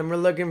 and we're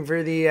looking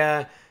for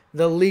the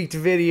leaked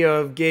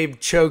video of Gabe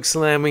choke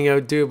slamming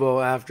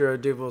Odubel after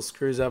Odubel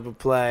screws up a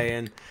play,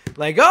 and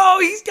like, oh,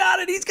 he's got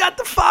it, he's got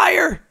the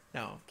fire.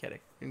 No,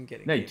 I'm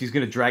kidding. No, he's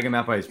gonna drag him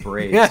out by his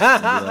braids. And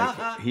be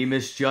like, he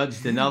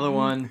misjudged another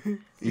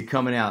one. You're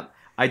coming out.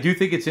 I do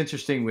think it's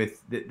interesting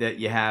with that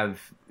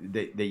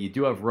you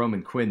do have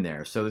Roman Quinn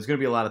there, so there's gonna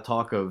be a lot of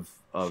talk of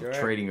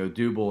trading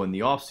Odubel in the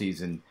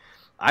offseason.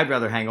 I'd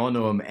rather hang on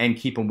to him and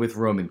keep him with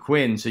Roman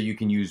Quinn so you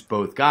can use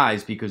both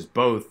guys because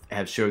both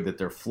have showed that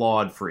they're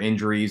flawed for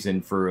injuries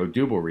and for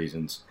Odubel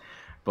reasons.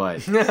 But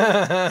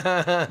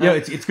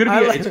it's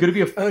gonna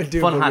be a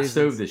fun hot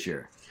stove this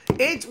year.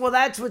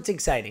 That's what's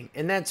exciting,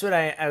 and that's what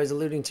I was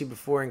alluding to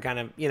before, and kind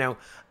of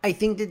I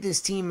think that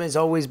this team has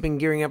always been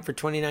gearing up for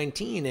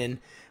 2019, and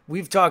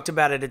we've talked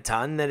about it a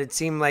ton. That it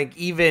seemed like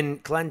even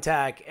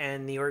Klentak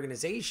and the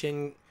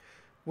organization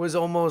was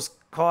almost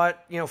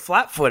caught,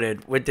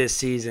 flat-footed with this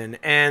season,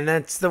 and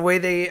that's the way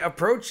they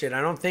approached it.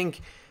 I don't think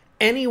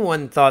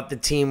anyone thought the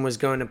team was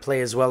going to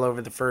play as well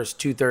over the first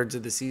 2/3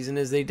 of the season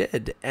as they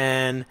did.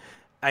 And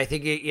I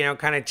think it,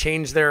 kind of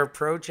changed their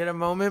approach at a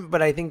moment.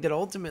 But I think that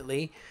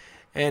ultimately,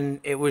 and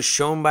it was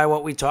shown by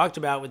what we talked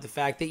about with the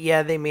fact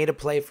that, they made a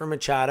play for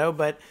Machado,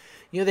 but,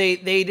 they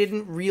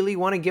didn't really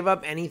want to give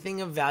up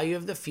anything of value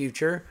of the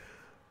future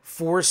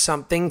for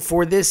something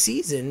for this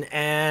season.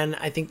 And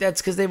I think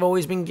that's because they've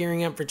always been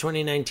gearing up for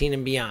 2019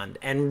 and beyond,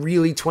 and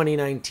really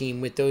 2019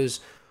 with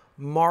those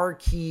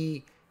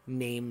marquee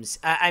names.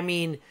 I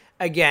mean,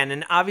 again,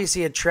 and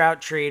obviously a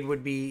Trout trade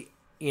would be,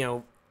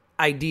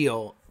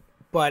 ideal,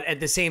 but at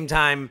the same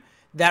time,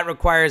 that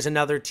requires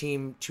another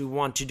team to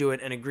want to do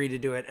it and agree to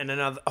do it, and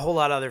a whole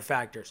lot of other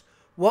factors.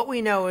 What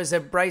we know is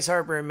that Bryce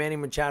Harper and Manny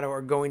Machado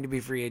are going to be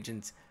free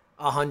agents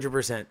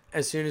 100%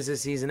 as soon as the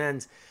season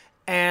ends.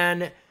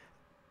 And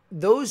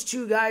those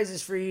two guys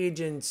as free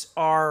agents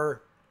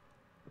are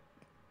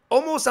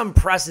almost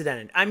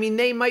unprecedented. I mean,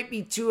 they might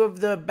be two of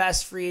the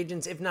best free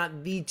agents, if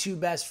not the two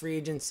best free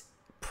agents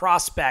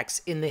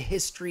prospects in the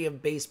history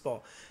of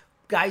baseball.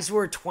 Guys who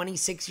are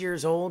 26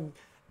 years old,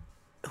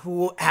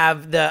 who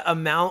have the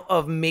amount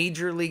of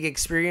major league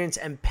experience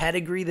and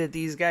pedigree that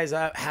these guys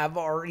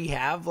already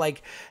have,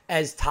 like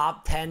as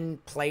top 10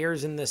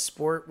 players in the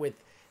sport with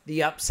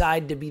the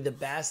upside to be the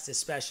best,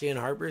 especially in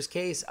Harper's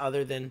case,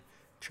 other than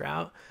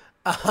Trout.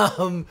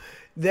 Guys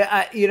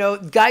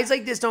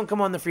like this don't come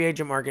on the free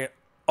agent market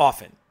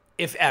often,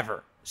 if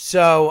ever.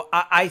 So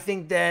I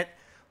think that,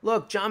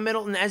 look, John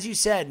Middleton, as you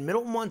said,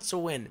 Middleton wants to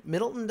win.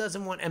 Middleton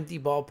doesn't want empty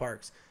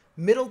ballparks.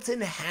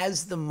 Middleton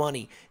has the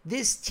money.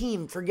 This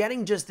team,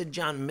 forgetting just that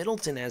John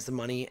Middleton has the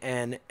money,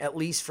 and at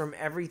least from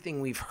everything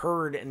we've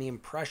heard and the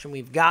impression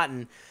we've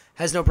gotten,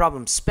 has no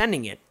problem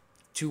spending it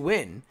to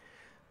win.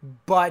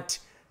 But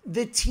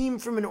the team,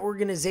 from an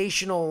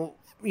organizational,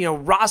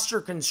 roster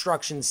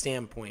construction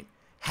standpoint,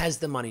 has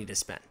the money to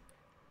spend.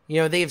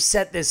 They have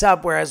set this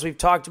up, whereas we've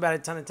talked about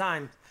it a ton of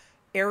times.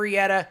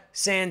 Arrieta,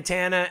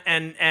 Santana,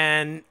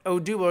 and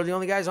Odubel are the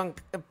only guys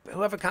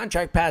who have a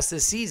contract past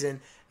this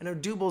season. And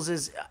Odubel's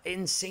is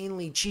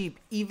insanely cheap,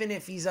 even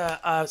if he's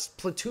a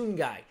platoon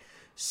guy.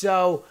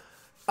 So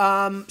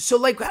where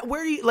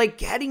do you,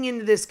 heading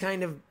into this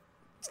kind of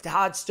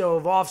hot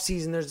stove off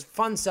season, there's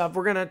fun stuff.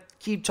 We're going to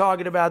keep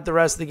talking about the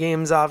rest of the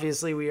games.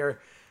 Obviously, we are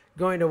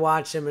going to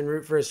watch them and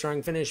root for a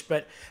strong finish.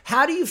 But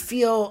how do you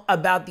feel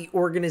about the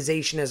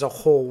organization as a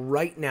whole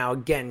right now?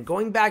 Again,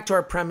 going back to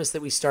our premise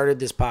that we started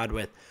this pod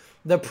with,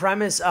 the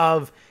premise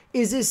of,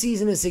 is this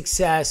season a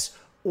success,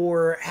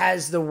 or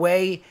has the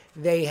way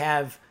they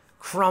have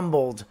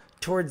crumbled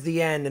towards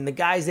the end and the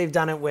guys they've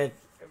done it with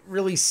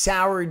really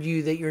soured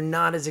you that you're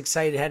not as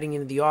excited heading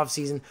into the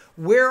offseason?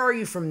 Where are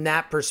you from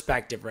that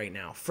perspective right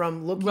now,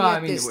 from looking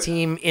at this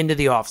team into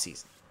the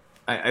offseason?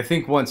 I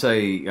think once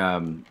I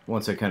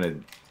kind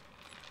of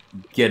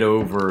get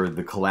over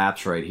the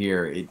collapse right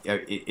here,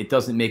 it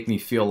doesn't make me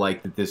feel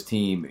like that this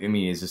team,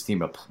 is this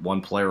team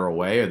one player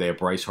away? Are they a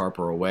Bryce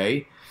Harper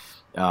away?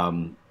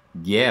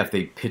 If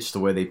they pitch the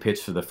way they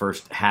pitched for the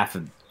first half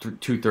of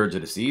 2/3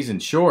 of the season,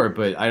 sure,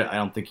 but I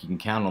don't think you can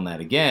count on that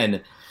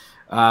again.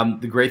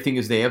 The great thing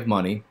is they have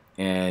money,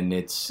 and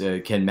it's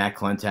can Matt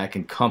Klentak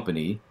and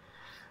company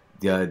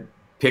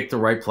pick the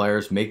right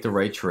players, make the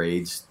right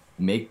trades,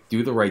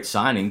 do the right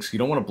signings. You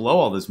don't want to blow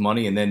all this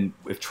money, and then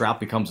if Trout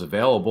becomes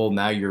available,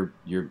 now you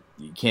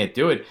can't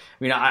do it.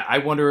 I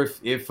wonder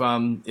if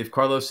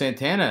Carlos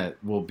Santana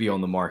will be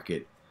on the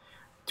market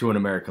to an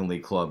American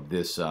League club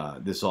this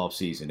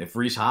offseason. If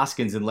Rhys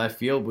Hoskins in left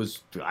field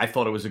I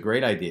thought it was a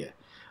great idea.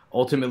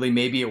 Ultimately,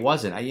 maybe it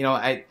wasn't.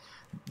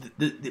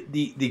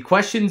 The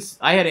questions,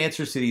 I had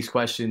answers to these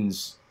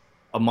questions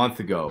a month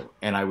ago,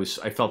 and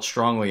I felt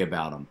strongly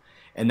about them.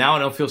 And now I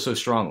don't feel so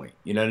strongly.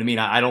 You know what I mean?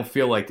 I don't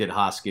feel like that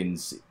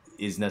Hoskins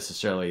is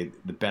necessarily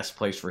the best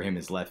place for him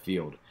is left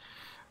field.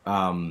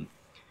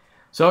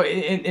 So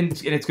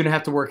it's going to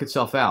have to work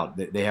itself out.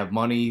 They have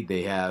money.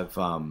 They have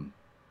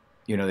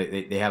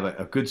they have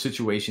a good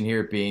situation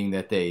here, being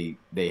that they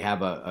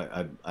have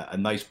a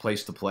nice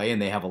place to play,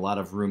 and they have a lot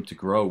of room to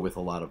grow with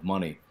a lot of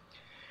money.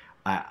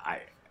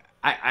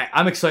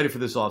 I'm excited for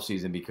this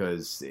offseason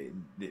because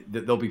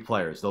there'll be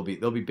players.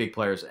 There'll be big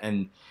players,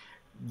 and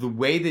the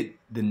way that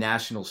the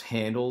Nationals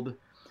handled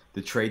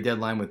the trade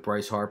deadline with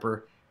Bryce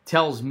Harper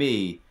tells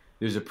me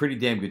there's a pretty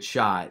damn good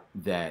shot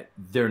that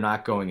they're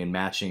not going and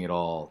matching it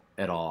all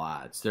at all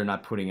odds. They're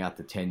not putting out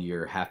the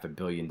 10-year, $500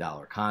 million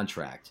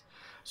contract.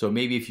 So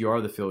maybe if you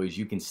are the Phillies,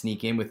 you can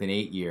sneak in with an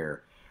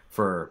 8-year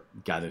for,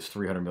 God, there's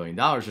 $300 million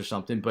or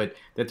something, but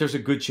that there's a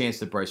good chance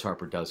that Bryce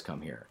Harper does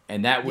come here.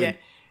 And that would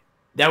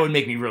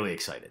make me really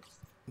excited.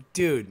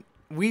 Dude,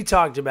 we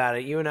talked about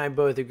it. You and I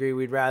both agree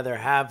we'd rather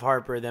have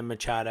Harper than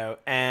Machado.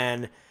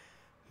 And,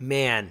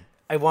 man,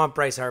 I want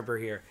Bryce Harper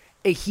here.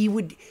 He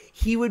would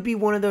be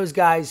one of those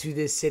guys who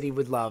this city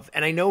would love.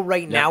 And I know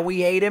right now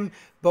we hate him,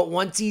 but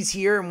once he's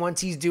here and once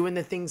he's doing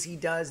the things he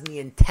does and the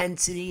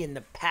intensity and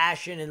the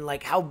passion and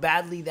like how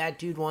badly that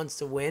dude wants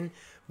to win,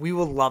 we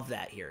will love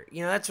that here.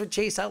 That's what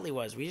Chase Utley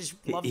was. We just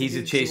love. He's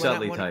a Chase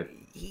Utley type.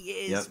 He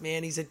is,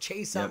 man. He's a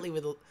Chase Utley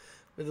with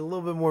with a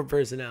little bit more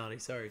personality.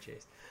 Sorry,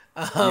 Chase.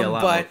 A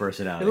lot more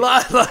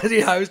personality.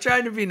 Yeah, I was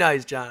trying to be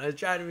nice, John. I was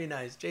trying to be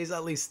nice. Chase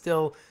Utley's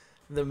still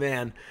the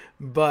man.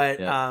 But,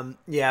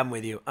 yeah, I'm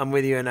with you.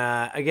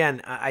 And,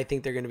 again, I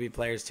think they're going to be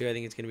players, too. I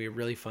think it's going to be a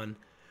really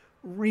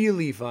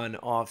fun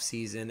off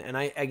season. And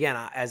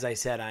as I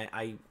said,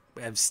 I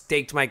have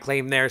staked my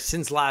claim there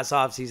since last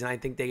off season. I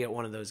think they get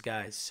one of those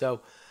guys.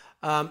 So,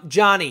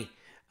 Johnny,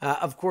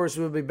 of course,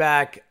 we'll be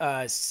back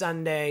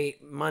Sunday,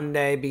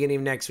 Monday, beginning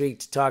of next week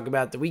to talk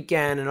about the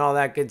weekend and all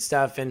that good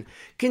stuff and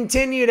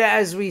continue to,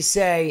 as we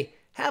say,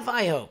 have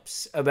high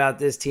hopes about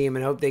this team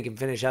and hope they can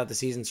finish out the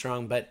season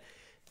strong. But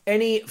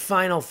any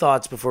final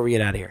thoughts before we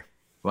get out of here?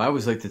 Well, I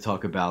always like to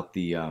talk about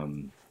the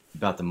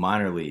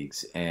minor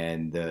leagues,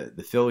 and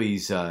the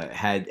Phillies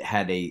had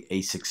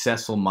a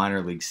successful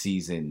minor league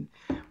season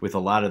with a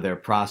lot of their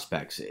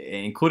prospects,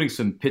 including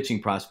some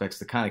pitching prospects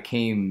that kind of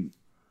came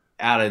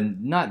out of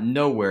not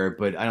nowhere,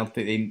 but I don't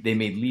think they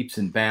made leaps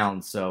and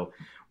bounds. So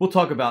we'll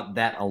talk about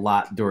that a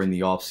lot during the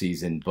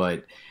offseason,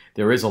 but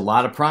there is a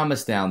lot of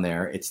promise down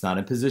there. It's not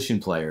in position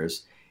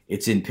players,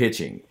 it's in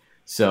pitching.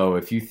 So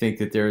if you think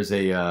that there's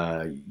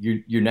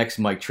your next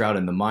Mike Trout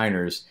in the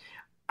minors,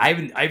 I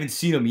haven't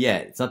seen him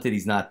yet. It's not that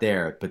he's not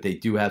there, but they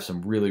do have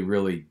some really,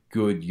 really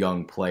good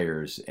young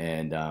players,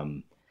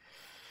 and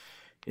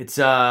it's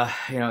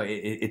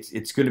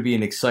it's going to be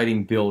an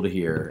exciting build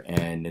here,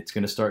 and it's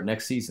going to start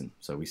next season.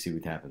 So we see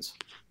what happens.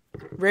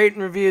 Rate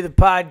and review the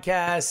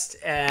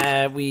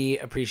podcast. We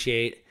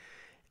appreciate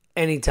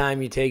any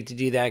time you take to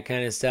do that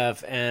kind of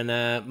stuff.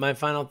 And my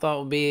final thought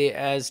will be,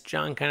 as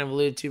John kind of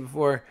alluded to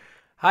before,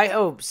 high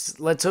hopes.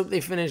 Let's hope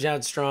they finish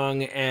out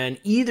strong. And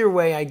either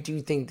way, I do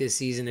think this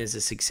season is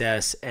a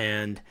success,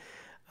 and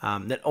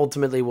that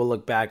ultimately we'll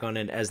look back on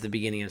it as the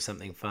beginning of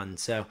something fun.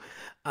 So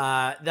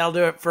that'll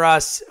do it for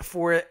us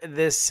for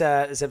this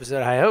episode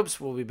of High Hopes.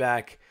 We'll be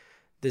back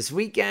this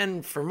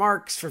weekend. For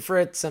Marks, for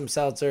Fritz, I'm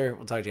Seltzer.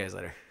 We'll talk to you guys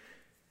later.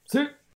 See you.